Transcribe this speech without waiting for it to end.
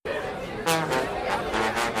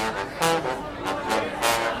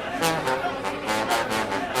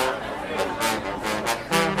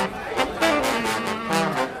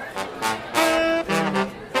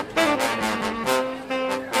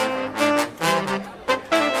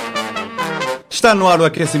Está no ar o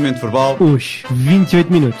aquecimento verbal. Os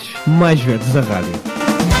 28 minutos mais verdes da rádio.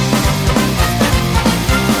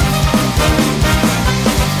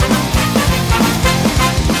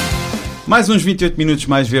 Mais uns 28 minutos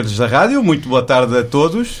mais verdes da rádio. Muito boa tarde a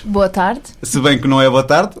todos. Boa tarde. Se bem que não é boa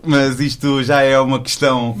tarde, mas isto já é uma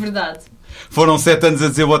questão... Verdade. Foram 7 anos a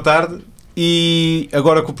dizer boa tarde e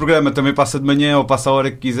agora que o programa também passa de manhã ou passa a hora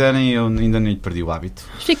que quiserem, eu ainda nem perdi o hábito.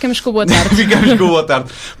 Ficamos com boa tarde. Ficamos com boa tarde.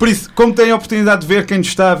 Por isso, como têm a oportunidade de ver, quem nos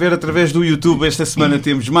está a ver através do YouTube, esta semana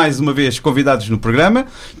temos mais uma vez convidados no programa.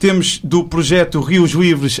 Temos do projeto Rios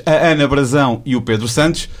Livres a Ana Brazão e o Pedro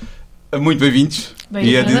Santos. Muito bem-vindos.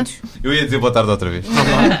 Eu ia dizer boa tarde outra vez.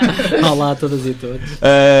 Olá a todas e todos.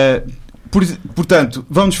 Portanto,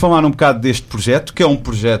 vamos falar um bocado deste projeto, que é um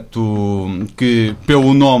projeto que,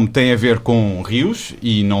 pelo nome, tem a ver com rios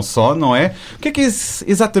e não só, não é? O que é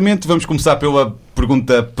exatamente? Vamos começar pela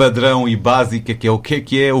pergunta padrão e básica, que é o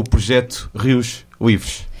que é o projeto Rios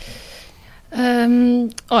Livres?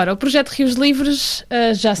 Ora, o projeto Rios Livres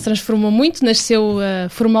já se transformou muito, nasceu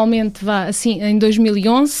formalmente em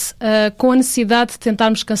 2011, com a necessidade de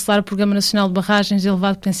tentarmos cancelar o Programa Nacional de Barragens de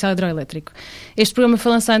Elevado Potencial Hidroelétrico. Este programa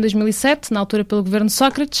foi lançado em 2007, na altura pelo Governo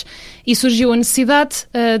Sócrates, e surgiu a necessidade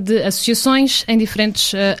de associações em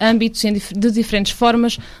diferentes âmbitos e de diferentes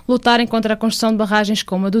formas lutarem contra a construção de barragens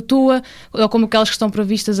como a do Tua ou como aquelas que estão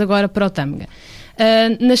previstas agora para o Tâmega.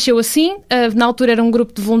 Nasceu assim, na altura era um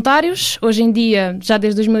grupo de voluntários, hoje em dia, já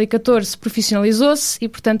desde 2014, profissionalizou-se e,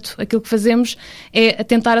 portanto, aquilo que fazemos é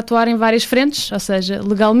tentar atuar em várias frentes, ou seja,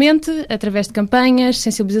 legalmente, através de campanhas,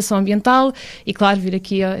 sensibilização ambiental e, claro, vir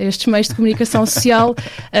aqui a estes meios de comunicação social,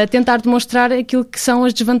 tentar demonstrar aquilo que são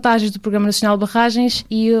as desvantagens do Programa Nacional de Barragens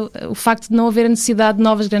e o facto de não haver a necessidade de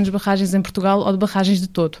novas grandes barragens em Portugal ou de barragens de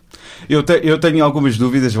todo. Eu tenho algumas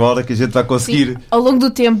dúvidas, Laura, que a gente vai conseguir... Sim, ao longo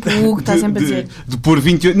do tempo, o que está sempre a dizer. Por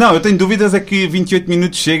 28... Não, eu tenho dúvidas é que 28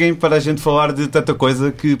 minutos cheguem para a gente falar de tanta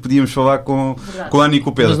coisa que podíamos falar com a Ana e com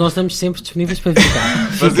o Pedro. Mas nós estamos sempre disponíveis para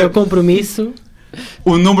visitar. Fica o compromisso.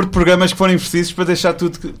 O número de programas que forem precisos para deixar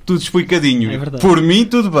tudo explicadinho. É verdade. Por mim,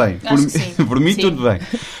 tudo bem. Por mim, sim. tudo bem.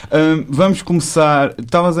 Vamos começar...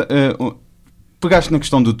 Pegaste na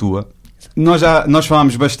questão do Tua. Nós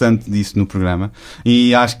falámos bastante disso no programa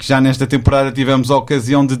e acho que já nesta temporada tivemos a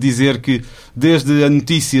ocasião de dizer que desde a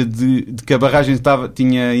notícia de que a barragem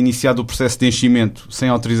tinha iniciado o processo de enchimento sem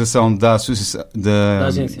autorização da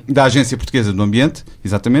Agência Portuguesa do Ambiente,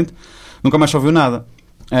 exatamente, nunca mais ouviu nada.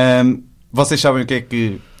 Vocês sabem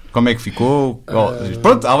como é que ficou?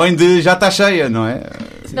 Pronto, além de já está cheia, não é?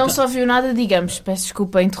 Não só viu nada, digamos, peço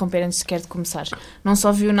desculpa interromper antes sequer de começar, não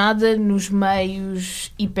só viu nada nos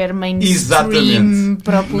meios hiper-mainstream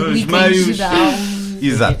para o público em geral.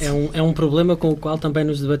 Exato. É um problema com o qual também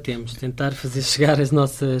nos debatemos, tentar fazer chegar as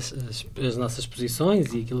nossas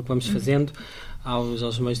posições e aquilo que vamos fazendo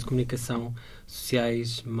aos meios de comunicação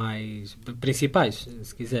sociais mais principais,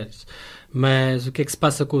 se quiseres. Mas o que é que se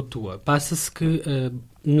passa com o Tua? Passa-se que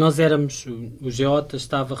nós éramos, o GEOTA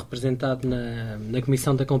estava representado na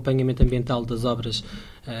Comissão de Acompanhamento Ambiental das Obras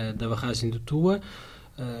da Barragem do Tua,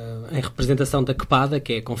 em representação da CEPADA,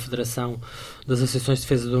 que é a Confederação das Associações de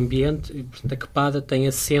Defesa do Ambiente, e, portanto, a CEPADA tem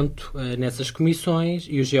assento nessas comissões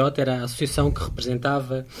e o GEOTA era a associação que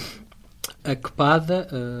representava a CEPADA.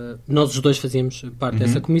 Nós os dois fazíamos parte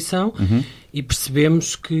dessa comissão e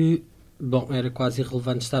percebemos que era quase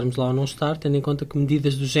irrelevante estarmos lá ou não estar, tendo em conta que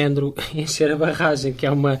medidas do género encher a barragem, que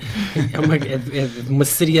é de uma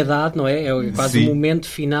seriedade, não é? É quase o momento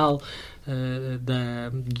final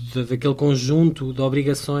daquele conjunto de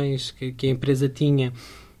obrigações que a empresa tinha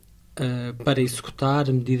para executar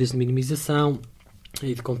medidas de minimização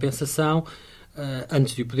e de compensação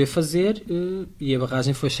antes de o poder fazer, e a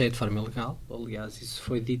barragem foi cheia de forma ilegal. Aliás, isso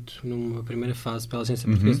foi dito numa primeira fase pela Agência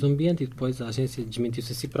Portuguesa do Ambiente e depois a agência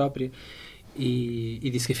desmentiu-se a si própria e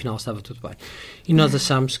disse que afinal estava tudo bem. E nós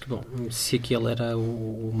achámos que, se aquele era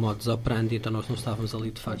o modus operandi, então nós não estávamos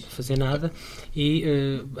ali de facto a fazer nada e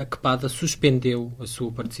a CEPADA suspendeu a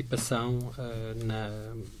sua participação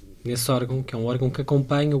nesse órgão, que é um órgão que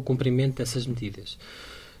acompanha o cumprimento dessas medidas.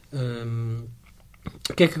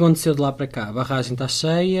 O que é que aconteceu de lá para cá? A barragem está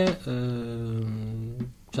cheia,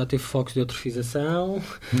 já teve focos de eutrofização,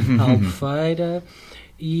 há albufeira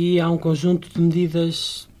e há um conjunto de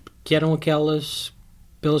medidas que eram aquelas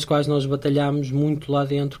pelas quais nós batalhámos muito lá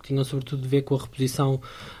dentro, que tinham sobretudo a ver com a reposição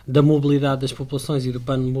da mobilidade das populações e do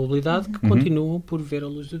plano de mobilidade, que continuam por ver a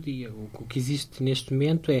luz do dia. O que existe neste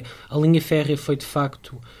momento é a linha férrea foi de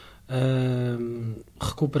facto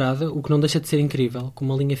recuperada, o que não deixa de ser incrível, com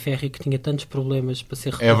uma linha férrea que tinha tantos problemas para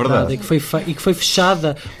ser recuperada e que foi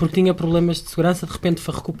fechada porque tinha problemas de segurança, de repente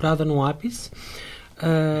foi recuperada num ápice.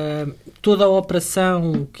 toda a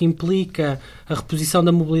operação que implica a reposição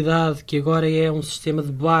da mobilidade, que agora é um sistema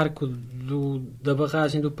de barco da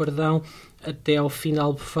barragem do Pardão até ao fim da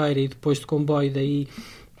Albufeira e depois de comboio daí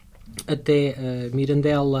até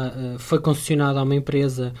Mirandela, foi concessionada a uma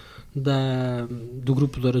empresa do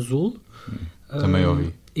Grupo Douro Azul. Também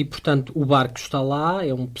ouvi. E, portanto, o barco está lá,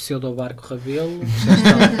 é um pseudo-barco Rebelo,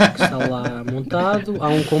 que está lá montado. Há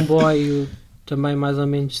um comboio também mais ou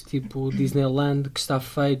menos tipo Disneyland que está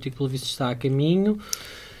feito e que pelo visto está a caminho.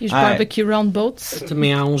 E os barbecue roundboats?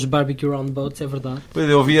 Também há uns barbecue roundboats, é verdade. Pois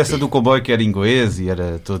eu ouvi essa do comboio que era inglês e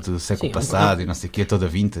era todo século passado e não sei o que, toda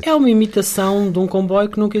vintage. É uma imitação de um comboio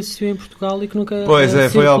que nunca existiu em Portugal e que nunca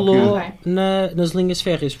circulou nas linhas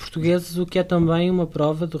férreas portuguesas, o que é também uma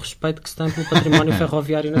prova do respeito que se tem pelo património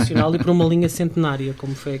ferroviário nacional e por uma linha centenária,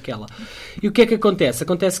 como foi aquela. E o que é que acontece?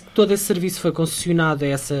 Acontece que todo esse serviço foi concessionado a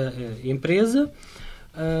essa empresa.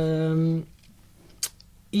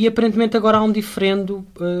 E aparentemente agora há um diferendo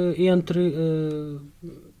entre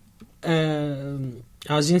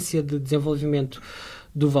a Agência de Desenvolvimento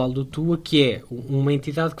do Vale do Tua, que é uma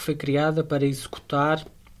entidade que foi criada para executar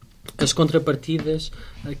as contrapartidas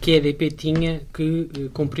que a EDP tinha que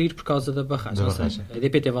cumprir por causa da barragem. Ou seja, a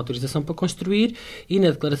EDP teve autorização para construir e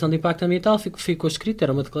na declaração de impacto ambiental ficou escrito,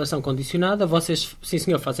 era uma declaração condicionada, vocês, sim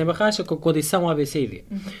senhor, fazem barragem com condição A, B, C e D.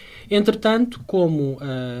 Entretanto, como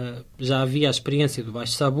já havia a experiência do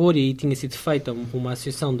Baixo Sabor e aí tinha sido feita uma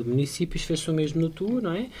associação de municípios, fez-se o mesmo no Tua,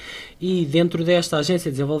 não é? E dentro desta agência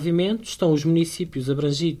de desenvolvimento estão os municípios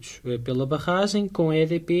abrangidos pela barragem com a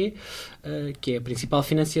EDP, que é a principal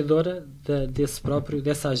financiadora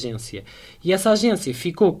dessa agência. E essa agência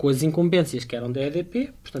ficou com as incumbências que eram da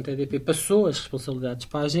EDP, portanto a EDP passou as responsabilidades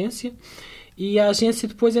para a agência. E a agência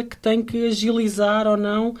depois é que tem que agilizar ou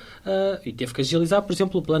não, e teve que agilizar, por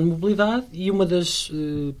exemplo, o plano de mobilidade, e uma das,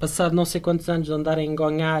 passado não sei quantos anos de andar a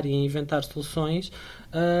engonhar e a inventar soluções,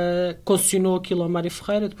 concessionou aquilo ao Mário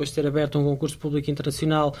Ferreira, depois de ter aberto um concurso público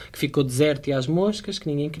internacional que ficou deserto e às moscas, que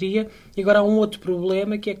ninguém queria. E agora há um outro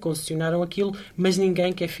problema, que é que concessionaram aquilo, mas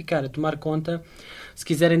ninguém quer ficar a tomar conta, se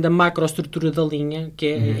quiserem, da macroestrutura da linha, que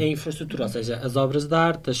é a infraestrutura, ou seja, as obras de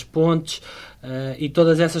arte, as pontes e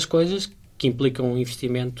todas essas coisas que implicam um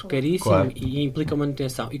investimento caríssimo e implicam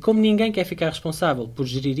manutenção. E como ninguém quer ficar responsável por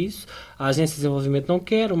gerir isso, a Agência de Desenvolvimento não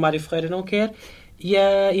quer, o Mário Ferreira não quer, e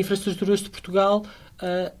a Infraestruturas de Portugal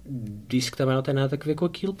diz que também não tem nada a ver com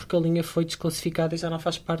aquilo, porque a linha foi desclassificada e já não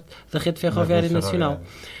faz parte da rede ferroviária nacional.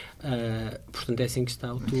 Portanto, é assim que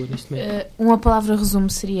está o Tua neste momento. Uma palavra resumo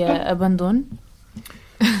seria abandono.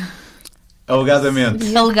 Alegadamente.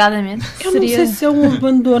 Eu não sei se é um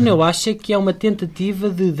abandono. Eu acho que é uma tentativa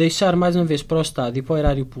de deixar mais uma vez para o Estado e para o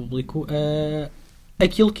erário público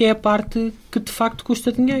aquilo que é a parte que de facto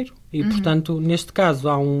custa dinheiro. E, portanto, neste caso,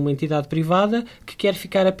 há uma entidade privada que quer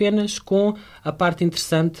ficar apenas com a parte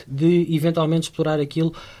interessante de eventualmente explorar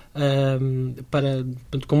aquilo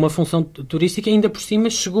com uma função turística. Ainda por cima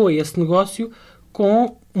chegou a esse negócio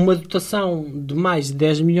com uma dotação de mais de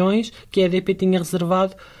 10 milhões que a EDP tinha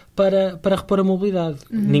reservado para repor a mobilidade.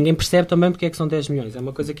 Ninguém percebe também porque é que são 10 milhões. É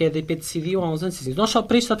uma coisa que a EDP decidiu há uns anos. Nós só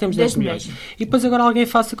para isto só temos 10 milhões. E depois agora alguém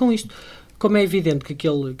faça com isto. Como é evidente que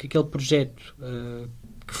aquele projeto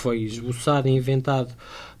que foi esboçado e inventado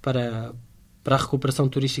para a recuperação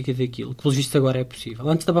turística daquilo, que pelo visto agora é possível.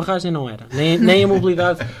 Antes da barragem não era. Nem a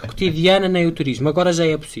mobilidade cotidiana, nem o turismo. Agora já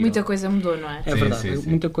é possível. Muita coisa mudou, não é? É verdade. Sim.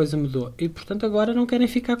 Muita coisa mudou. E, portanto, agora não querem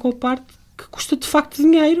ficar com a parte que custa de facto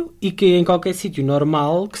dinheiro e que em qualquer sítio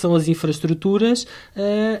normal, que são as infraestruturas,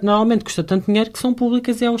 normalmente custa tanto dinheiro que são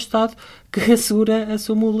públicas e é o Estado que assegura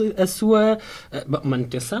a sua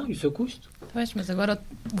manutenção e o seu custo. Pois, mas agora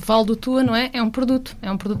o Vale do Tua, não é? É um produto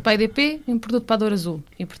para a EDP e um produto para a Douro Azul.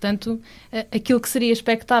 E, portanto, aquilo que seria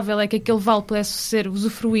expectável é que aquele vale pudesse ser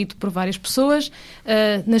usufruído por várias pessoas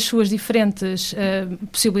nas suas diferentes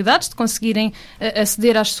possibilidades de conseguirem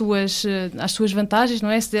aceder às suas vantagens, não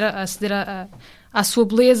é? Aceder à sua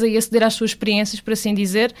beleza e aceder às suas experiências, por assim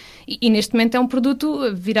dizer, e neste momento é um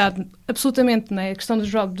produto virado absolutamente, não é? A questão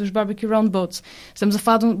dos barbecue roundboats. Estamos a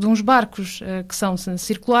falar de uns barcos que são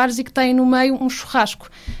circulares e que têm no meio um churrasco.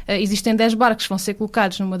 Existem 10 barcos que vão ser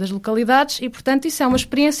colocados numa das localidades e, portanto, isso é uma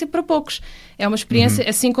experiência para poucos. É uma experiência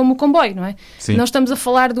assim como o comboio, não é? Sim. Não estamos a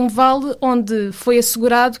falar de um vale onde foi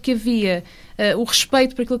assegurado que havia o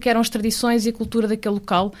respeito por aquilo que eram as tradições e a cultura daquele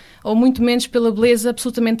local, ou muito menos pela beleza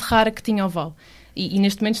absolutamente rara que tinha o vale. E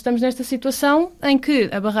neste momento estamos nesta situação em que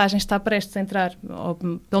a barragem está prestes a entrar, ou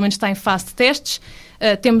pelo menos está em fase de testes.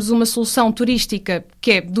 Temos uma solução turística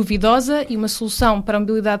que é duvidosa e uma solução para a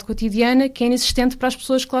mobilidade cotidiana que é inexistente para as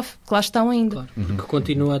pessoas que lá estão ainda. Claro, porque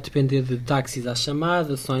continua a depender de táxis à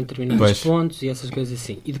chamada, só em determinados pontos e essas coisas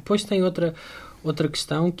assim. E depois tem outra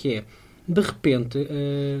questão que é, de repente,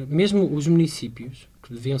 mesmo os municípios,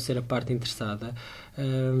 que deviam ser a parte interessada,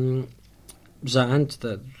 já antes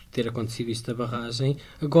de ter acontecido isto da barragem,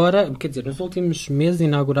 agora, quer dizer, nos últimos meses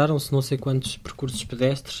inauguraram-se não sei quantos percursos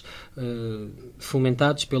pedestres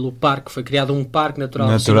fomentados pelo parque, foi criado um parque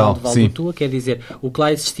natural de Val do Tua, quer dizer, o que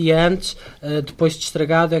lá existia antes, depois de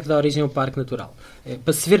estragado, é que dá origem ao parque natural.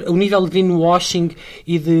 Para se ver o nível de greenwashing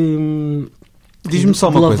e de... Diz-me só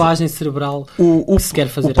uma lavagem cerebral que se quer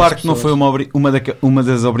fazer. O parque não foi uma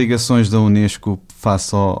das obrigações da Unesco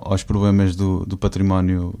face aos problemas do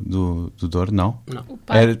património do Douro, não? Não. O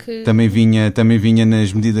parque... também vinha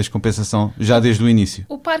nas medidas de compensação já desde o início.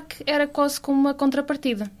 O parque era quase como uma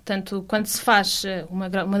contrapartida. Portanto, quando se faz uma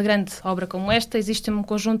grande obra como esta, existe um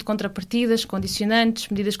conjunto de contrapartidas, condicionantes,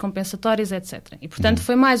 medidas compensatórias, etc. E, portanto,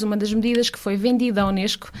 foi mais uma das medidas que foi vendida à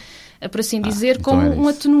Unesco, por assim dizer, então como um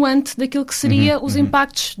atenuante daquilo que seria os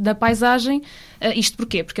impactos da paisagem. Isto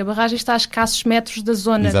porquê? Porque a barragem está a escassos metros da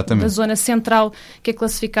zona central, que é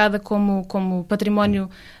classificada como património...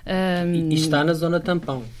 E está na zona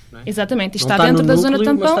tampão, não é? Exatamente, está dentro da zona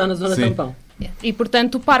tampão. Mas está na zona tampão. E,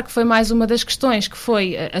 portanto, o parque foi mais uma das questões que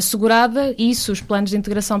foi assegurada, isso, os planos de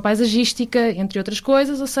integração paisagística, entre outras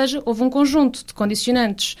coisas, ou seja, houve um conjunto de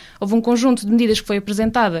condicionantes, houve um conjunto de medidas que foi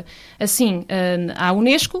apresentada, assim, à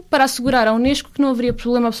Unesco, para assegurar à Unesco que não haveria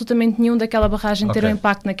problema absolutamente nenhum daquela barragem ter um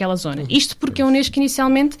impacto naquela zona. Isto porque a Unesco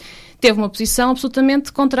inicialmente teve uma posição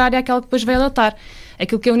absolutamente contrária àquela que depois veio adotar.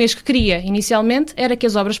 Aquilo que a Unesco queria, inicialmente, era que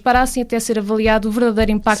as obras parassem até ser avaliado o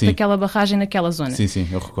verdadeiro impacto daquela barragem naquela zona. Sim,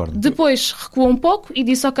 eu recordo. Depois recuou um pouco e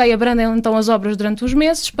disse, ok, abrandem então as obras durante uns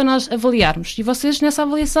meses para nós avaliarmos. E vocês, nessa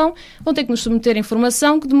avaliação, vão ter que nos submeter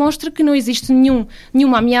informação que demonstra que não existe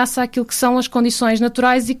nenhuma ameaça àquilo que são as condições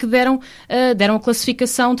naturais e que deram a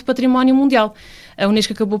classificação de património mundial. A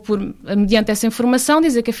Unesco acabou por, mediante essa informação,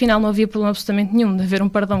 dizer que afinal não havia problema absolutamente nenhum de haver um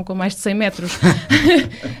pardão com mais de 100 metros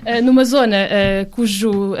numa zona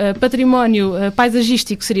cujo património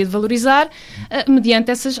paisagístico seria de valorizar,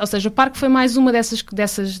 mediante essas, ou seja, o parque foi mais uma dessas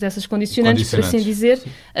condicionantes, por assim dizer,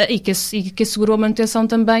 e que assegurou a manutenção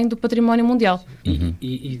também do património mundial.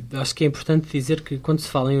 E acho que é importante dizer que quando se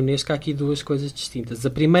fala em Unesco há aqui duas coisas distintas.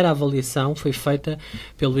 A primeira avaliação foi feita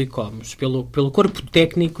pelo ICOMOS, pelo corpo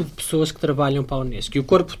técnico de pessoas que trabalham para a Unesco. E o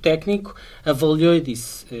corpo técnico avaliou e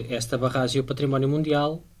disse esta barragem e o património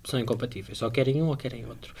mundial são incompatíveis, ou querem um ou querem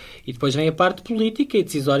outro. E depois vem a parte política e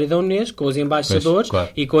decisória da Unesco, com os embaixadores,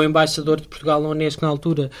 e com o embaixador de Portugal na Unesco na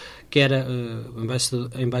altura, que era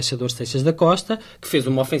o embaixador Seixas da Costa, que fez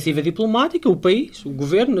uma ofensiva diplomática, o país, o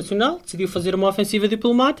governo nacional, decidiu fazer uma ofensiva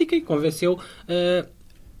diplomática e convenceu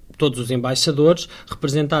todos os embaixadores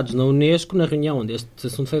representados na Unesco na reunião onde este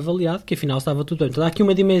assunto foi avaliado, que afinal estava tudo bem. Então há aqui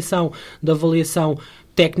uma dimensão da avaliação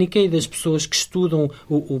técnica e das pessoas que estudam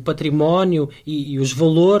o património e os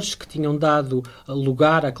valores que tinham dado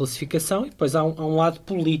lugar à classificação, e depois há um lado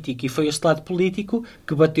político, e foi este lado político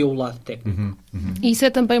que bateu o lado técnico. E isso é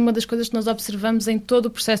também uma das coisas que nós observamos em todo o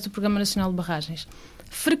processo do Programa Nacional de Barragens.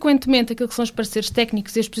 Frequentemente, aquilo que são os pareceres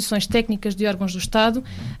técnicos e as posições técnicas de órgãos do Estado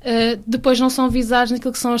depois não são visados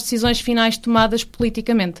naquilo que são as decisões finais tomadas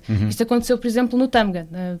politicamente. Isto aconteceu, por exemplo, no Tâmega.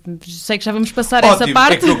 Sei que já vamos passar essa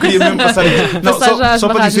parte. É que eu queria mesmo passar só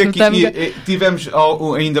para dizer que tivemos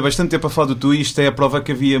ainda bastante tempo a falar do Tu, e isto é a prova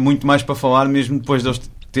que havia muito mais para falar, mesmo depois deles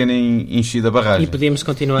terem enchido a barragem. E podíamos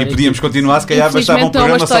continuar, se calhar bastava um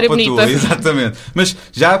programa só para bonita. Tu. Exatamente. Mas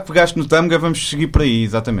já pegaste no Tâmega, vamos seguir por aí,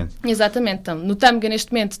 exatamente. Exatamente. Então, no Tâmega, neste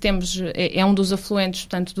momento, é um dos afluentes,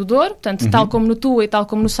 portanto, do Douro, portanto, tal como no Tua e tal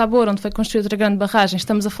como no Sabor, onde foi construída outra grande barragem,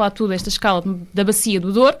 estamos a falar tudo desta escala da bacia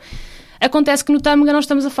do Douro. Acontece que no Tâmega não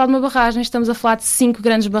estamos a falar de uma barragem, estamos a falar de 5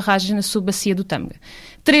 grandes barragens na subbacia do Tâmega.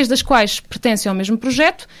 3 das quais pertencem ao mesmo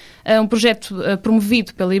projeto, um projeto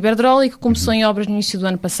promovido pela Iberdrola e que começou em obras no início do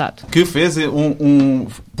ano passado. Que fez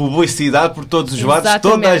publicidade por todos os lados,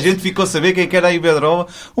 toda a gente ficou a saber quem era a Iberdrola.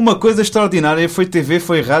 Uma coisa extraordinária, foi TV,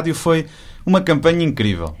 foi rádio, foi uma campanha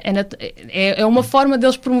incrível. É uma forma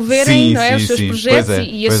deles promoverem os seus projetos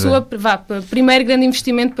e a sua primeiro grande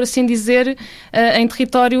investimento, por assim dizer, em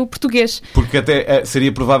território português. Porque até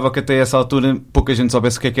seria provável que até essa altura pouca gente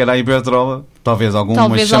soubesse o que era a Iberdrola, talvez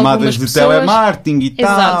algumas chamadas de telemarketing e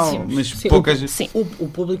tal, mas poucas... O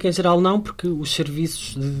público em geral não, porque os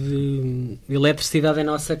serviços de eletricidade em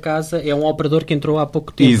nossa casa é um operador que entrou há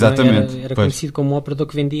pouco tempo. Exatamente. Era conhecido como um operador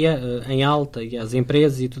que vendia em alta e às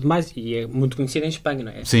empresas e tudo mais, e é muito conhecido em Espanha,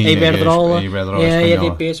 não é? Sim, a Iberdrola é a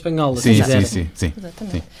EDP espanhola. Sim. Exatamente. Sim.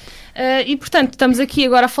 E, portanto, estamos aqui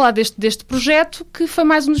agora a falar deste projeto, que foi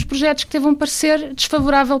mais um dos projetos que teve um parecer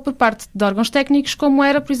desfavorável por parte de órgãos técnicos, como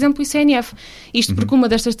era, por exemplo, o ICNF. Isto porque uma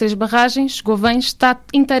destas 3 barragens, Govens, está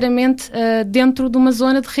inteiramente dentro de uma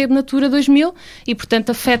zona de rede Natura 2000 e,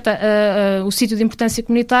 portanto, afeta o sítio de importância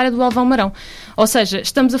comunitária do Alvão Marão. Ou seja,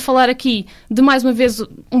 estamos a falar aqui de, mais uma vez,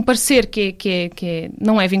 um parecer que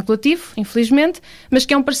não é vinculativo, infelizmente, mas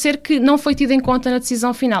que é um parecer que não foi tido em conta na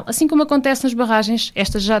decisão final. Assim como acontece nas barragens,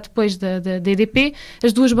 estas já depois da EDP,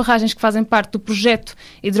 as 2 barragens que fazem parte do projeto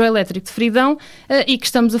hidroelétrico de Fridão e que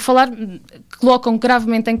estamos a falar, colocam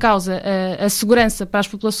gravemente em causa a segurança para as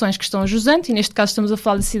populações que estão a jusante, e neste caso estamos a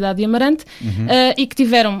falar da cidade de Amarante, e que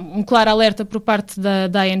tiveram um claro alerta por parte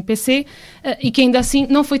da ANPC e que ainda assim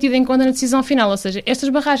não foi tido em conta na decisão final. Ou seja, estas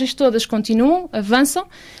barragens todas continuam, avançam,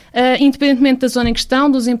 independentemente da zona em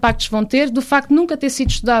questão, dos impactos que vão ter, do facto de nunca ter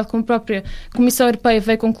sido estudado, como a própria Comissão Europeia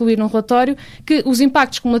veio concluir num relatório, que os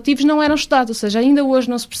impactos cumulativos não eram estudados, ou seja, ainda hoje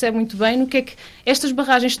não se percebe muito bem no que é que estas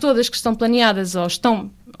barragens todas que estão planeadas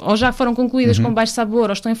ou já foram concluídas com baixo sabor,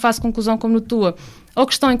 ou estão em fase de conclusão como no Tua, ou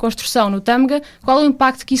que estão em construção no Tâmega, qual é o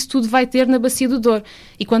impacto que isso tudo vai ter na bacia do Douro.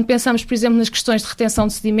 E quando pensamos, por exemplo, nas questões de retenção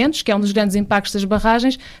de sedimentos, que é um dos grandes impactos das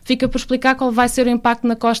barragens, fica por explicar qual vai ser o impacto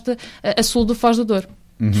na costa a sul do Foz do Douro.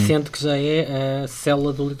 Sendo que já é a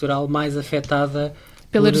célula do litoral mais afetada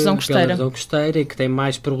pela erosão costeira e que tem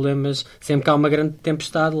mais problemas. Sempre que há uma grande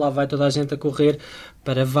tempestade, lá vai toda a gente a correr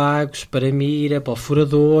para Vagos, para Mira, para o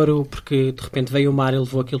Furadouro, porque de repente veio o mar e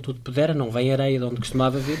levou aquilo tudo que pudera, não vem areia de onde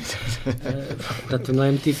costumava vir. Portanto, não é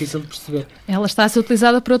muito difícil de perceber. Ela está a ser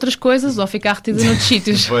utilizada para outras coisas ou ficar retida noutros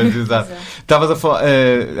sítios. Pois, exato.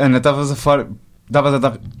 Ana, estavas a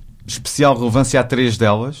dar especial relevância a 3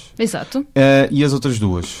 delas. Exato. E as outras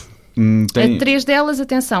 2? A 3 delas,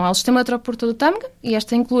 atenção, ao sistema metropolitano do Tâmega, e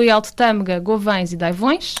esta inclui Alto Tâmega, Govens e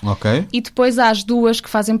Daivões. Ok. E depois há as 2 que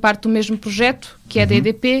fazem parte do mesmo projeto, que é da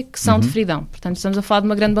EDP, que são de Fridão. Portanto, estamos a falar de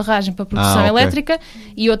uma grande barragem para produção elétrica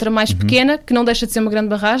e outra mais pequena, que não deixa de ser uma grande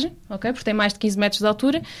barragem, okay? Porque tem mais de 15 metros de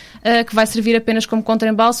altura, que vai servir apenas como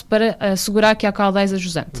contraembalse para assegurar que há caudais a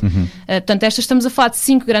jusante. Portanto, estamos a falar de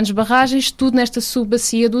 5 grandes barragens, tudo nesta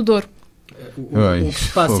subbacia do Douro. O que se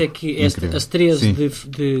passa é que as 3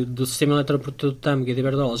 do sistema eletroportado do Tâmega e de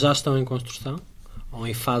Iberdrola já estão em construção, ou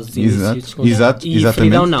em fase de início de construção. Exato, e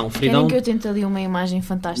Fridão não. Querem que eu tente ali uma imagem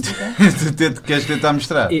fantástica? Queres tentar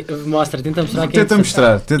mostrar? Tenta mostrar. Tenta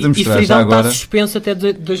mostrar E Fridão já agora. Está suspenso até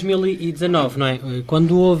 2019, não é?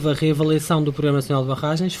 Quando houve a reavaliação do Programa Nacional de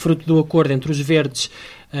Barragens, fruto do acordo entre os Verdes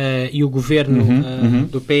e o Governo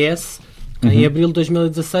do PS, em abril de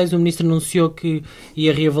 2016, o Ministro anunciou que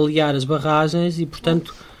ia reavaliar as barragens e,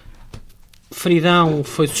 portanto, Fridão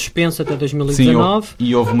foi suspenso até 2019. Sim,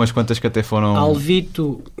 e houve umas quantas que até foram...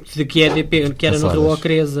 Alvito, que era no Rio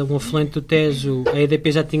Ocreza, um afluente do Tejo, a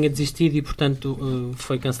EDP já tinha desistido e, portanto,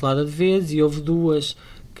 foi cancelada de vez. E houve 2,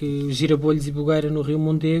 que Girabolhos e Bugueira, no Rio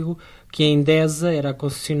Mondego, que a Endesa, era a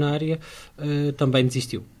concessionária, também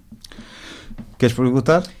desistiu. Queres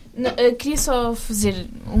perguntar? Não, queria só fazer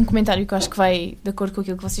um comentário que eu acho que vai de acordo com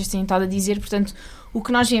aquilo que vocês têm estado a dizer. Portanto, o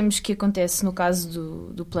que nós vemos que acontece no caso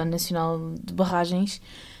do Plano Nacional de Barragens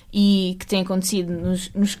e que tem acontecido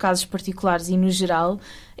nos casos particulares e no geral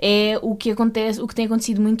é o que tem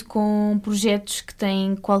acontecido muito com projetos que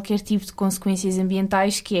têm qualquer tipo de consequências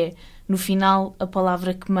ambientais, que é, no final, a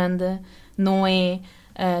palavra que manda não é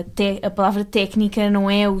a palavra técnica,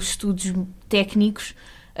 não é os estudos técnicos,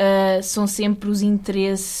 são sempre os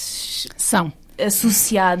interesses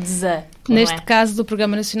associados a... Neste caso do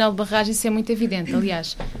Programa Nacional de Barragens, isso é muito evidente.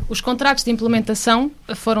 Aliás, os contratos de implementação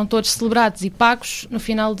foram todos celebrados e pagos no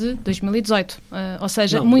final de 2018. Ou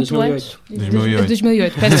seja, não, muito 2008. antes...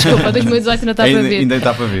 2008. Peço desculpa, 2018 não está para ver. Ainda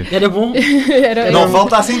está para ver. Era bom. Não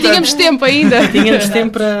falta assim tanto. Tínhamos tempo ainda. Tínhamos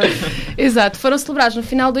tempo para... Exato. Foram celebrados no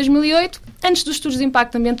final de 2008, antes dos estudos de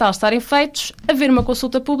impacto ambiental estarem feitos, haver uma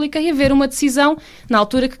consulta pública e haver uma decisão, na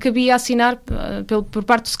altura que cabia assinar por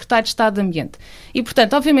parte do Secretário de Estado de Ambiente. E,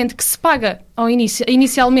 portanto, obviamente que se paga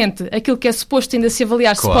inicialmente aquilo que é suposto ainda se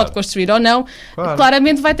avaliar se pode construir ou não,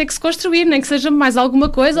 claramente vai ter que se construir, nem que seja mais alguma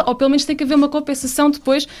coisa, ou pelo menos tem que haver uma compensação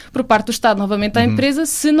depois por parte do Estado novamente à empresa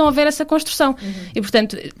se não houver essa construção. E,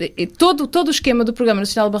 portanto, todo o esquema do Programa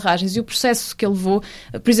Nacional de Barragens e o processo que ele levou,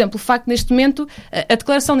 por exemplo, o facto neste momento a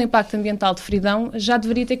Declaração de Impacto Ambiental de Fredão já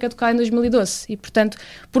deveria ter caducado em 2012 e, portanto,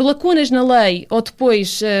 por lacunas na lei ou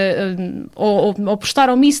depois ou por estar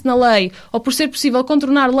omisso na lei ou por ser possível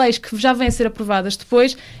contornar leis que já vêm a ser aprovadas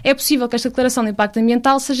depois, é possível que esta Declaração de Impacto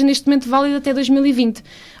Ambiental seja neste momento válida até 2020.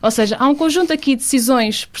 Ou seja, há um conjunto aqui de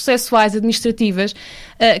decisões processuais administrativas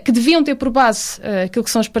que deviam ter por base aquilo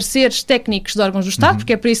que são os pareceres técnicos de órgãos do Estado,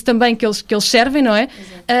 porque é para isso também que eles servem, não é?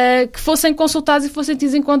 Que fossem consultados e fossem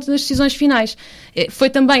tidos em conta nas decisões finais. Foi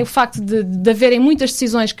também o facto de haverem muitas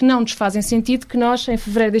decisões que não nos fazem sentido que nós, em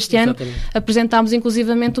fevereiro deste ano, apresentámos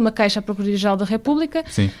inclusivamente uma queixa à Procuradoria-Geral da República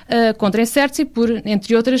contra a Incertse por,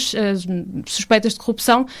 entre outras, suspeitas de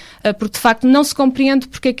corrupção, porque de facto não se compreende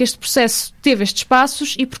porque é que este processo teve estes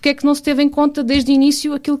passos e porque é que não se teve em conta desde o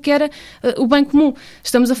início aquilo que era o bem comum.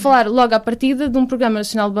 Estamos a falar logo à partida de um Programa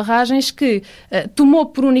Nacional de Barragens que tomou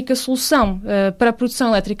por única solução para a produção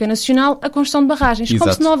elétrica nacional a construção de barragens,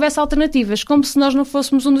 como se não houvesse alternativas, como se nós não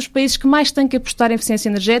fôssemos um dos países que mais tem que apostar em eficiência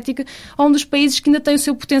energética ou um dos países que ainda tem o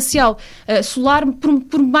seu potencial solar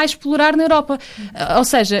por mais explorar na Europa. Ou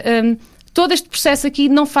seja, todo este processo aqui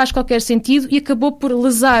não faz qualquer sentido e acabou por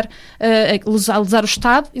lesar o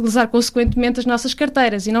Estado e lesar, consequentemente, as nossas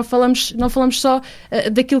carteiras. E não falamos só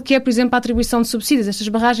daquilo que é, por exemplo, a atribuição de subsídios. Estas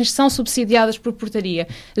barragens são subsidiadas por portaria,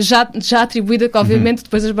 já atribuída, que obviamente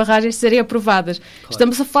depois as barragens serem aprovadas. Claro.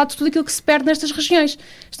 Estamos a falar de tudo aquilo que se perde nestas regiões.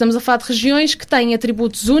 Estamos a falar de regiões que têm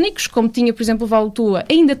atributos únicos, como tinha, por exemplo, o Vale do Tua,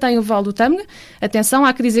 ainda tem o Vale do Tâmega. Atenção,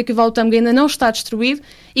 há que dizer que o Vale do Tâmega ainda não está destruído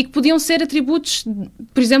e que podiam ser atributos,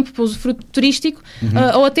 por exemplo, para o usufruto turístico,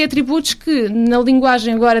 ou até atributos que, na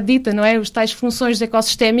linguagem agora dita, não é, as tais funções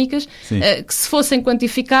ecossistémicas, que se fossem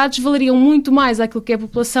quantificados, valeriam muito mais àquilo que é a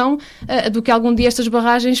população do que algum dia estas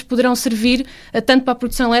barragens poderão servir tanto para a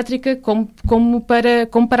produção elétrica como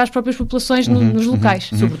para as próprias populações nos locais.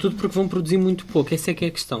 Sobretudo porque vão produzir muito pouco. Essa é que é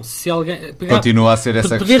a questão. Se alguém continua a ser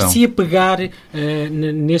essa a questão. Poder-se-ia pegar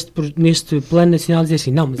neste Plano Nacional e dizer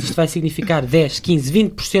assim, não, mas isto vai significar 10, 15,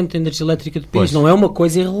 20% da energia elétrica do país. Não é uma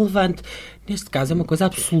coisa irrelevante. Neste caso é uma coisa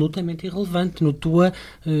absolutamente irrelevante. No Tua,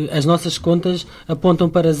 as nossas contas apontam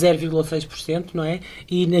para 0,6%, não é?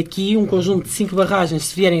 E aqui um conjunto de 5 barragens,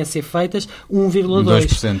 se vierem a ser feitas,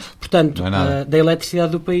 1,2%. Portanto, da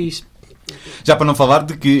eletricidade do país. Já para não falar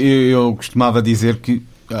de que eu costumava dizer que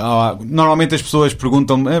normalmente as pessoas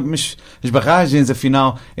perguntam, mas as barragens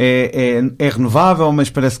afinal é renovável, mas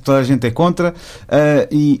parece que toda a gente é contra,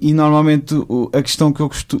 e normalmente a questão que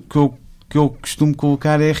eu costumo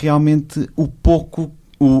colocar é realmente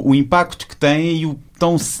o impacto que tem e o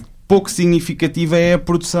tão pouco significativa é a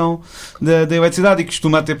produção da eletricidade, e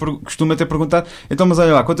costumo até perguntar, então, mas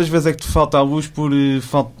olha lá, quantas vezes é que te falta a luz por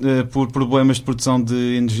problemas de produção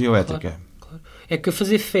de energia elétrica? Claro. É que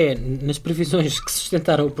fazer fé nas previsões que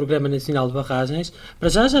sustentaram o Programa Nacional de Barragens, para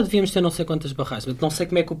já devíamos ter não sei quantas barragens, mas não sei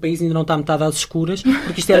como é que o país ainda não está metade às escuras,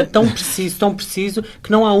 porque isto era tão preciso,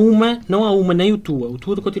 que não há uma, nem o Tua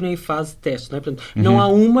continua em fase de teste, não é? Portanto, não há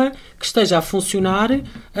uma que esteja a funcionar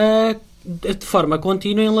de forma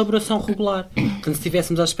contínua em elaboração regular. Portanto, se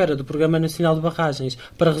estivéssemos à espera do Programa Nacional de Barragens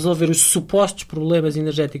para resolver os supostos problemas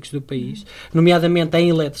energéticos do país, nomeadamente em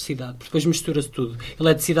eletricidade, porque depois mistura-se tudo.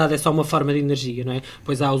 Eletricidade é só uma forma de energia, não é?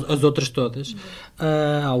 Pois há as outras todas.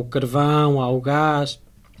 Há o carvão, há o gás,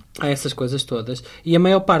 há essas coisas todas. E a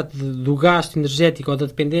maior parte do gasto energético ou da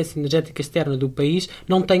dependência energética externa do país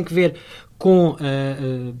não tem que ver com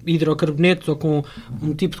hidrocarbonetos ou com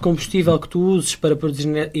um tipo de combustível que tu uses para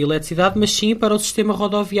produzir eletricidade, mas sim para o sistema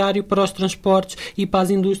rodoviário, para os transportes e para as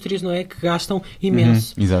indústrias, não é? Que gastam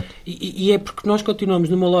imenso. Exato. E é porque nós continuamos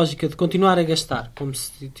numa lógica de continuar a gastar, como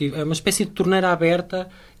se é uma espécie de torneira aberta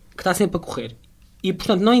que está sempre a correr. E,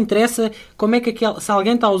 portanto, não interessa como é que se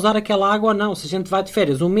alguém está a usar aquela água ou não. Se a gente vai de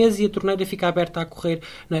férias um mês e a torneira fica aberta a correr,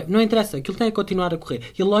 não interessa. Aquilo tem a continuar a correr.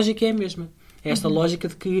 E a lógica é a mesma. É esta lógica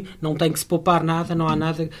de que não tem que se poupar nada, não há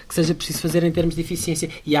nada que seja preciso fazer em termos de eficiência.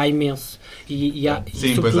 E há imenso. E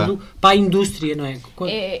sobretudo, para a indústria, não é?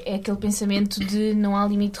 É aquele pensamento de não há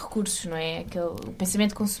limite de recursos, não é? Aquele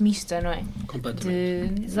pensamento consumista, não é?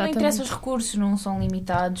 Completamente. Não interessa os recursos, não são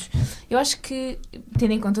limitados. Eu acho que,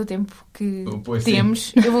 tendo em conta o tempo que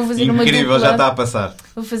temos, eu vou fazer uma dupla... Incrível, já está a passar.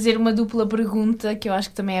 Vou fazer uma dupla pergunta, que eu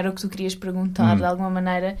acho que também era o que tu querias perguntar, de alguma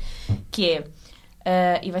maneira, que é...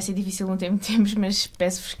 e vai ser difícil não ter muito tempo, mas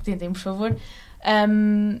peço-vos que tentem, por favor.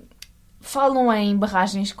 Falam em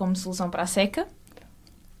barragens como solução para a seca.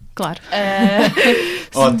 Claro.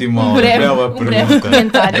 Ótimo, bela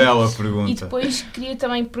pergunta. Bela pergunta. E depois queria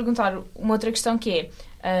também perguntar uma outra questão que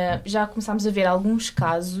é, já começámos a ver alguns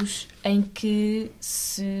casos em que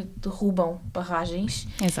se derrubam barragens.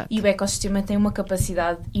 Exato. E o ecossistema tem uma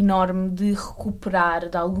capacidade enorme de recuperar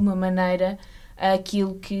de alguma maneira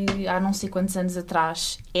aquilo que há não sei quantos anos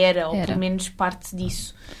atrás era. Ou pelo menos parte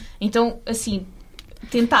disso. Então, assim,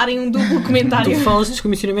 tentarem um duplo comentário. Tu falas de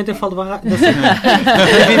descomissionamento, eu falo da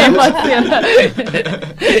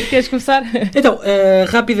Queres começar? Então,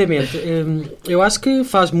 rapidamente, eu acho que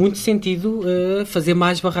faz muito sentido fazer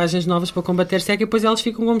mais barragens novas para combater seca e depois elas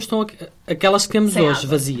ficam como estão aquelas que temos sem hoje, água.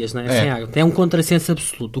 Vazias, não é? Sem água. É um contrassenso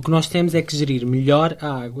absoluto. O que nós temos é que gerir melhor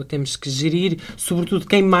a água, temos que gerir, sobretudo,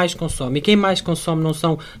 quem mais consome. E quem mais consome não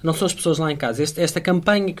são as pessoas lá em casa. Esta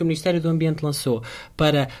campanha que o Ministério do Ambiente lançou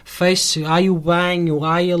para feche, o banho,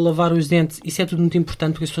 a lavar os dentes, isso é tudo muito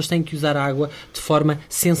importante porque as pessoas têm que usar a água de forma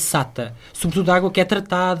sensata. Sobretudo a água que é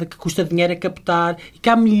tratada, que custa dinheiro a captar e que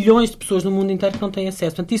há milhões de pessoas no mundo inteiro que não têm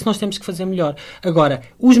acesso. Portanto, isso nós temos que fazer melhor. Agora,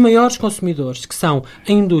 os maiores consumidores, que são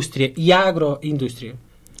a indústria e a agroindústria,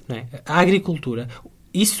 não é? A agricultura,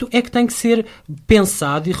 isso é que tem que ser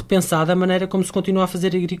pensado e repensado a maneira como se continua a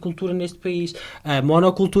fazer agricultura neste país. A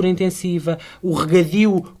monocultura intensiva, o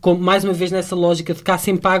regadio, mais uma vez nessa lógica de cá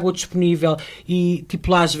sempre água disponível e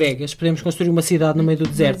tipo Las Vegas, podemos construir uma cidade no meio do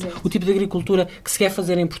deserto. O tipo de agricultura que se quer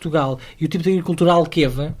fazer em Portugal e o tipo de agricultura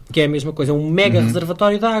alqueva, que é a mesma coisa, um mega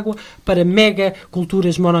reservatório de água para mega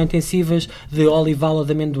culturas monointensivas de olival ou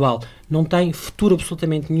de amendoal. Não tem futuro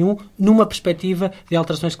absolutamente nenhum numa perspectiva de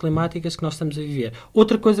alterações climáticas que nós estamos a viver.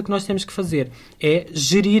 Outra coisa que nós temos que fazer é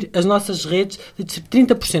gerir as nossas redes de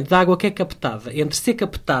 30% da água que é captada. Entre ser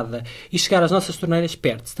captada e chegar às nossas torneiras,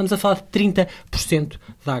 perde-se. Estamos a falar de 30%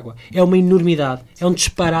 de água. É uma enormidade. É um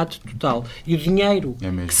disparate total. E o dinheiro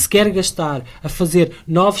que se quer gastar a fazer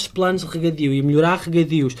novos planos de regadio e a melhorar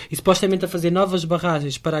regadios e supostamente a fazer novas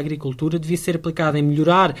barragens para a agricultura devia ser aplicado em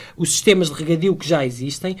melhorar os sistemas de regadio que já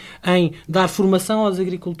existem, em dar formação aos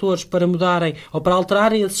agricultores para mudarem ou para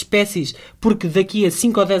alterarem as espécies, porque daqui a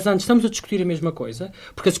 5 ou 10 anos estamos a discutir a mesma coisa,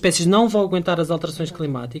 porque as espécies não vão aguentar as alterações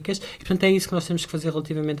climáticas e, portanto, é isso que nós temos que fazer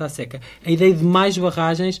relativamente à seca. A ideia de mais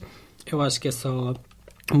barragens, eu acho que é só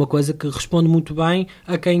uma coisa que responde muito bem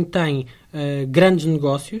a quem tem grandes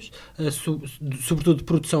negócios, sobretudo de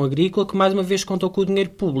produção agrícola, que mais uma vez contam com o dinheiro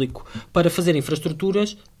público para fazer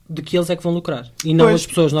infraestruturas de que eles é que vão lucrar e não as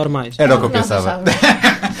pessoas normais. Era o que eu pensava.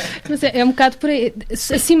 Mas é um bocado por aí.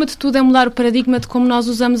 Acima de tudo é mudar o paradigma de como nós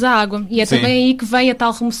usamos a água. E é também aí que vem a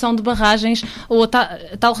tal remoção de barragens ou a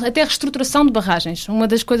tal até reestruturação de barragens. Uma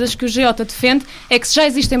das coisas que o Geota defende é que se já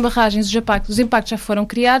existem barragens, os impactos já foram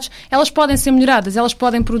criados, elas podem ser melhoradas, elas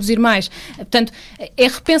podem produzir mais. Portanto, é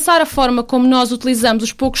repensar a forma como nós utilizamos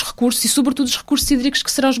os poucos recursos e, sobretudo, os recursos hídricos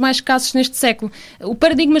que serão os mais escassos neste século. O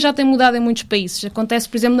paradigma já tem mudado em muitos países. Acontece,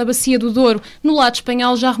 por exemplo, na Bacia do Douro. No lado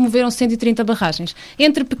espanhol já removeram 130 barragens.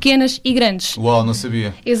 Entre pequenas e grandes. Uau, não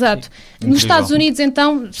sabia. Exato. Nos Estados Unidos,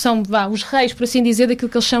 então, são os reis, por assim dizer, daquilo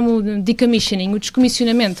que eles chamam de decommissioning, o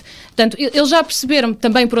descomissionamento. Portanto, eles já perceberam,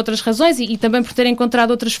 também por outras razões e também por terem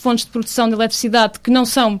encontrado outras fontes de produção de eletricidade que não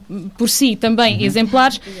são, por si, também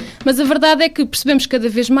exemplares, mas a verdade é que percebemos cada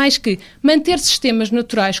vez mais que manter sistemas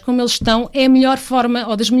naturais como eles estão é a melhor forma,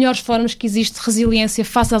 ou das melhores formas que existe de resiliência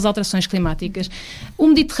face às alterações climáticas. O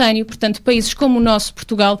Mediterrâneo, portanto, países como o nosso,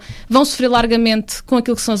 Portugal, vão sofrer largamente com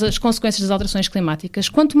aquilo que são as consequências das alterações climáticas.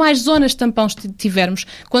 Quanto mais zonas de tampões tivermos,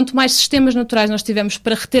 quanto mais sistemas naturais nós tivermos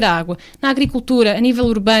para reter a água, na agricultura, a nível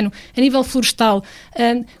urbano, a nível florestal,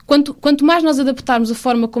 quanto mais nós adaptarmos a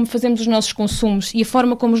forma como fazemos os nossos consumos e a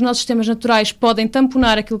forma como os nossos sistemas naturais podem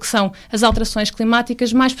tamponar aquilo que são as alterações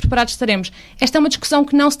climáticas, mais preparados estaremos. Esta é uma discussão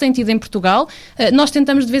que não se tem tido em Portugal. Nós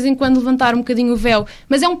tentamos de vez em quando levantar um bocadinho o véu,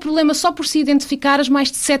 mas é um problema só por se identificar as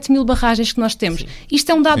mais de 7.000 barragens que nós temos. Sim.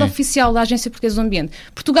 Isto é um dado oficial da Agência Portuguesa do Ambiente.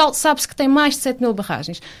 Portugal sabe-se que tem mais de 7.000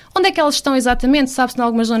 barragens. Onde é que elas estão exatamente? Sabe-se em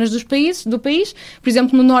algumas zonas do país. Por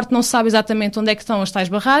exemplo, no Norte não se sabe exatamente onde é que estão as tais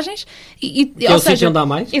barragens. É o sítio onde há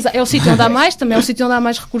mais? É o sítio onde há mais, também é o sítio onde há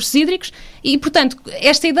mais recursos hídricos e, portanto,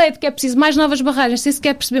 esta ideia de que é preciso mais novas barragens, sem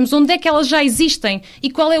sequer percebemos onde é que elas já existem e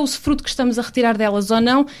qual é o usufruto que estamos a retirar delas ou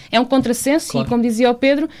não, é um contrassenso. Claro. E, como dizia o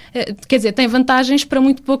Pedro, quer dizer, tem vantagens para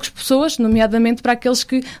muito poucas pessoas, nomeadamente para aqueles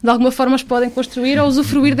que, de alguma forma, as podem construir ou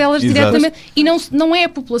usufruir delas diretamente. E não é a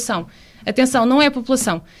população. Atenção, não é a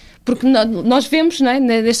população. Porque nós vemos, não é,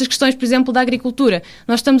 nestas questões, por exemplo, da agricultura,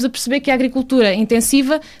 nós estamos a perceber que a agricultura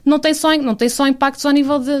intensiva não tem só impactos ao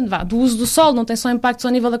nível do uso do solo, não tem só impactos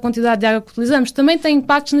ao nível da quantidade de água que utilizamos, também tem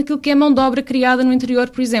impactos naquilo que é a mão de obra criada no interior,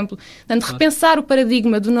 por exemplo. Portanto, repensar o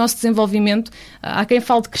paradigma do nosso desenvolvimento, há quem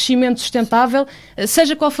fale de crescimento sustentável,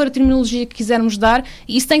 seja qual for a terminologia que quisermos dar,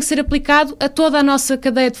 isso tem que ser aplicado a toda a nossa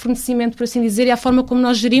cadeia de fornecimento, por assim dizer, e à forma como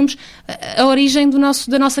nós gerimos a origem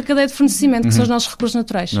da nossa cadeia de fornecimento, que são os nossos recursos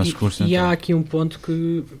naturais. E há aqui um ponto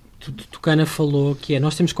que Tucana falou, que é,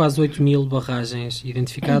 nós temos quase 8.000 barragens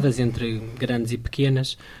identificadas entre grandes e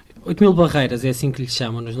pequenas. 8.000 barreiras, é assim que lhe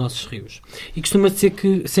chamam nos nossos rios. E costuma dizer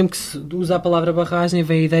que sempre que se usa a palavra barragem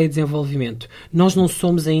vem a ideia de desenvolvimento. Nós não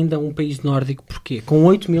somos ainda um país nórdico, porquê? Com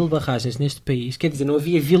 8.000 barragens neste país, quer dizer, não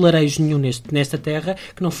havia vilarejo nenhum nesta terra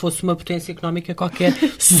que não fosse uma potência económica qualquer,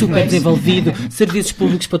 super desenvolvido, serviços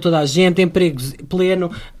públicos para toda a gente, empregos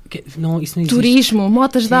pleno. Não, isso não existe. Turismo,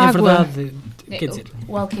 motas de água. É verdade. Quer dizer,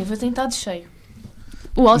 o Alqueva tem estado cheio.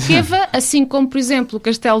 O Alqueva, assim como, por exemplo, o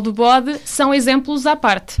Castelo do Bode, são exemplos à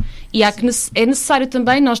parte. E é necessário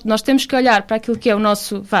também, nós temos que olhar para aquilo que é o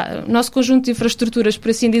nosso conjunto de infraestruturas,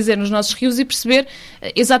 por assim dizer, nos nossos rios e perceber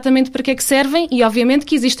exatamente para que é que servem e, obviamente,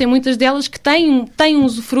 que existem muitas delas que têm um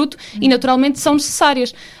usufruto e, naturalmente, são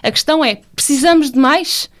necessárias. A questão é, precisamos de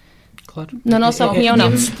mais? Claro. Na nossa opinião, não.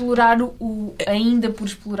 Podemos explorar ainda por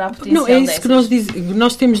explorar a potencial não, é isso dessas. Que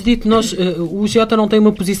nós temos dito. O Geota não tem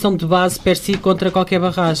uma posição de base per si contra qualquer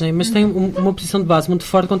barragem, mas tem uma posição de base muito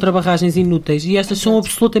forte contra barragens inúteis, e estas são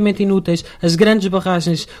absolutamente inúteis. As grandes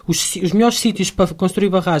barragens, os melhores sítios para construir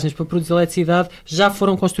barragens para produzir eletricidade já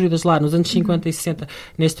foram construídas lá nos anos 50 e 60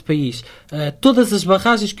 neste país. Todas as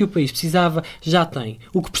barragens que o país precisava já tem.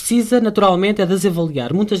 O que precisa, naturalmente, é de as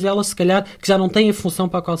avaliar. Muitas delas, se calhar, que já não têm a função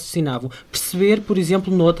para a qual se destinavam. Perceber, por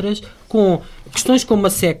exemplo, noutras, com questões como a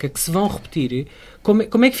seca que se vão repetir,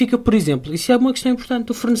 como é que fica, por exemplo, isso é uma questão importante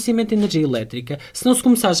do fornecimento de energia elétrica, se não se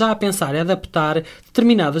começar já a pensar em adaptar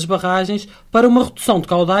determinadas barragens para uma redução de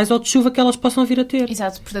caudais ou de chuva que elas possam vir a ter.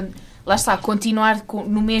 Exato, portanto, lá está, continuar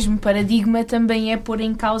no mesmo paradigma também é pôr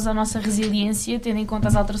em causa a nossa resiliência, tendo em conta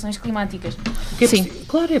as alterações climáticas. Sim.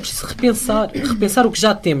 Claro, é preciso repensar o que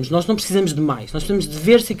já temos. Nós não precisamos de mais. Nós precisamos de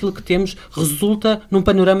ver se aquilo que temos resulta num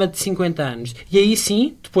panorama de 50 anos. E aí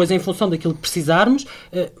sim, depois, em função daquilo que precisarmos,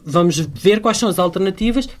 vamos ver quais são as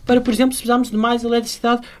alternativas para, por exemplo, se precisarmos de mais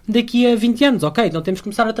eletricidade daqui a 20 anos. Ok, então temos que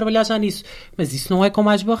começar a trabalhar já nisso. Mas isso não é com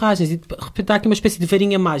mais barragens. E de repente há aqui uma espécie de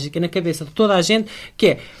varinha mágica na cabeça de toda a gente, que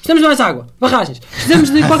é, precisamos de mais água, barragens. Precisamos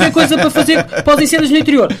de qualquer coisa para fazer para os incêndios no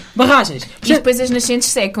interior, barragens. E depois as nascentes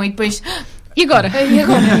secam e depois... E agora?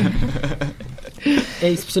 É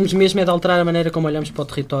isso, precisamos mesmo é de alterar a maneira como olhamos para o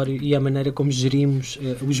território e a maneira como gerimos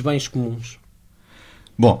os bens comuns.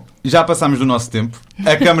 Bom, já passámos do nosso tempo.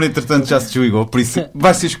 A Câmara, entretanto, já se desligou, por isso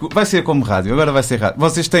vai ser como rádio. Agora vai ser rádio.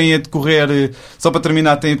 Vocês têm a decorrer, só para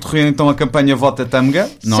terminar, têm a decorrer então a campanha Vota Tâmega,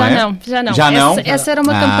 não já é? Não. Já não? Essa era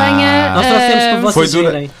uma campanha... Nós trouxemos para vocês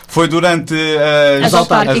verem. Foi durante as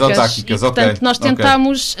autárquicas. E, portanto, okay. nós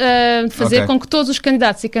tentámos fazer com que todos os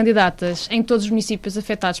candidatos e candidatas em todos os municípios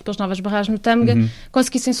afetados pelas novas barragens no Tâmega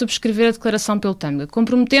conseguissem subscrever a declaração pelo Tâmega,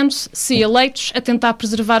 comprometendo-se, se eleitos, a tentar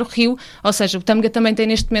preservar o rio, ou seja, o Tâmega também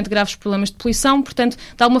tem neste momento graves problemas de poluição, portanto,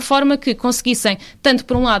 de alguma forma que conseguissem, tanto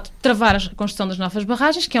por um lado, travar a construção das novas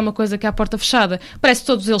barragens, que é uma coisa que à porta fechada parece que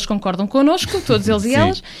todos eles concordam connosco, todos eles e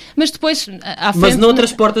elas, mas depois à frente... Mas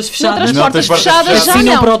noutras portas fechadas, já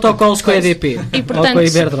assinam não. protocolos com a EDP e, portanto, ou com a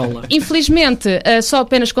Iberdrola. Infelizmente, só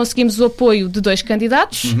apenas conseguimos o apoio de 2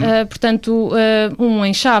 candidatos, portanto, um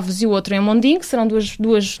em Chaves e o outro em Mondim, que serão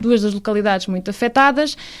duas das localidades muito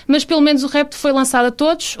afetadas, mas pelo menos o repto foi lançado a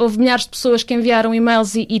todos, houve milhares de pessoas que enviaram e-mails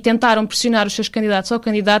e tentaram pressionar os seus candidatos ou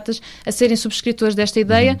candidatas a serem subscritores desta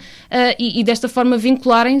ideia e desta forma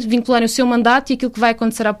vincularem o seu mandato e aquilo que vai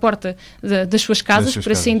acontecer à porta das suas casas,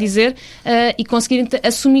 por assim dizer, e conseguirem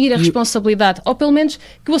assumir a responsabilidade, ou pelo menos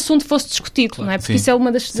que o assunto fosse discutido, não é? Porque isso é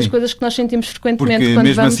uma das coisas que nós sentimos frequentemente. Porque quando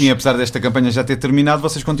mesmo vamos... assim, apesar desta campanha já ter terminado,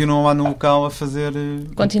 vocês continuam lá no local a fazer...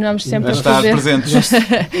 Continuamos sempre a estar presentes.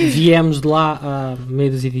 Viemos de lá há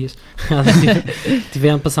meio dos dias.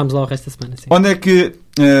 Passámos lá o resto da semana. Sim. Onde é que,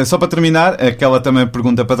 só para terminar, aquela também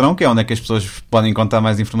pergunta padrão, que é onde é que as pessoas podem encontrar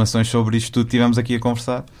mais informações sobre isto tudo que tivemos aqui a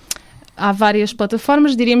conversar? Há várias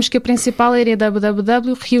plataformas, diríamos que a principal é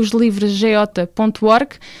www.rioslivresgota.org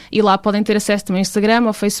e lá podem ter acesso também ao Instagram,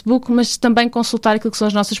 ao Facebook, mas também consultar aquilo que são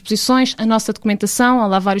as nossas posições, a nossa documentação, há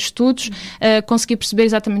lá vários estudos, conseguir perceber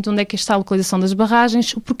exatamente onde é que está a localização das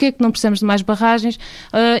barragens, o porquê que não precisamos de mais barragens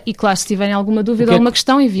e, claro, se tiverem alguma dúvida ou alguma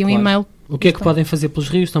questão, enviem um e-mail. O que é que podem fazer pelos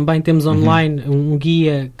rios? Também temos online um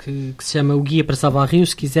guia que se chama o Guia para Salvar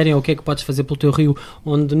Rios, se quiserem, ou o que é que podes fazer pelo teu rio,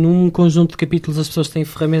 onde num conjunto de capítulos as pessoas têm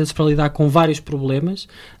ferramentas para lidar com vários problemas.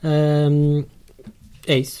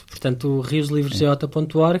 É isso. Portanto,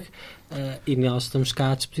 rioslivresgeota.org. E nós estamos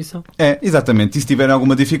cá à disposição. Exatamente. E se tiverem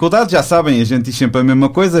alguma dificuldade, já sabem, a gente diz sempre a mesma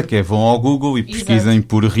coisa, que é vão ao Google e pesquisem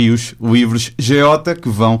por Rios Livres Geota, que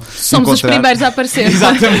vão Somos encontrar... os primeiros a aparecer.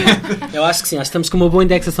 Exatamente. Eu acho que sim, estamos com uma boa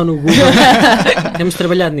indexação no Google. Temos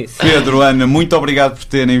trabalhado nisso. Pedro, Ana, muito obrigado por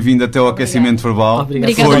terem vindo até ao Aquecimento Verbal.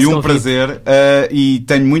 Obrigado. Foi um prazer e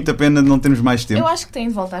tenho muita pena de não termos mais tempo. Eu acho que têm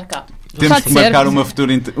de voltar cá. Temos que marcar uma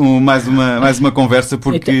futura mais uma conversa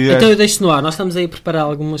porque... Então eu deixo no ar. Nós estamos aí a preparar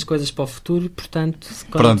algumas coisas para o futuro, portanto...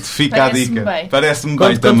 Pronto, fica a dica. Bem. Parece-me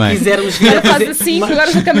bem também. Quando quisermos vir a Faz assim, agora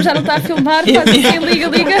a câmera já não está a filmar, faz assim,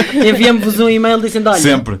 liga. Enviamos-vos um e-mail dizendo, olha,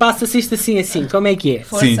 Sempre. passa-se isto assim, como é que é?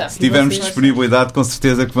 Força. Sim, se tivermos disponibilidade, com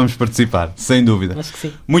certeza que vamos participar, sem dúvida. Acho que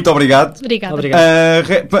sim. Muito obrigado.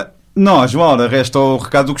 Obrigada. Nós, Laura, resta o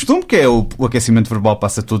recado do costume, que é o Aquecimento Verbal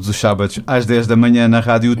passa todos os sábados às 10 da manhã na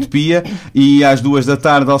Rádio Utopia e às 2 da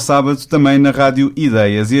tarde ao sábado também na Rádio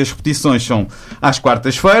Ideias. E as repetições são às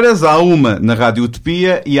quartas-feiras, à 1 na Rádio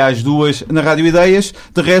Utopia e às 2 na Rádio Ideias.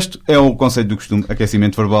 De resto, é o conceito do costume,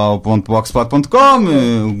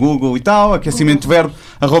 aquecimentoverbal.blogspot.com, Google e tal,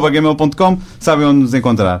 aquecimentoverbo@gmail.com, sabem onde nos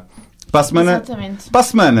encontrar. Para a semana, Exatamente. para a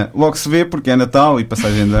semana, logo se vê, porque é Natal e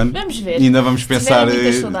passagem de ano. Vamos ver. E ainda vamos pensar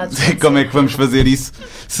muitas saudades, como é que vamos fazer isso.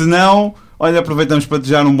 Se não, olha, aproveitamos para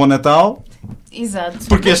desejar um bom Natal. Exato.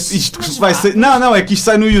 Porque isto vai ser... Não, é que isto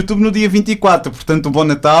sai no YouTube no dia 24. Portanto, um bom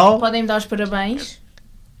Natal. Podem me dar os parabéns.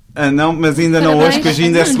 Não, mas ainda não hoje, que hoje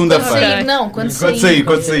ainda é segunda-feira. Quando sair.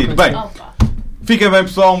 Quando sair. Bem, fica bem,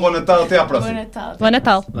 pessoal. Um bom Natal. Até à próxima. Bom Natal. Bom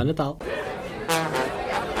Natal. Bom Natal.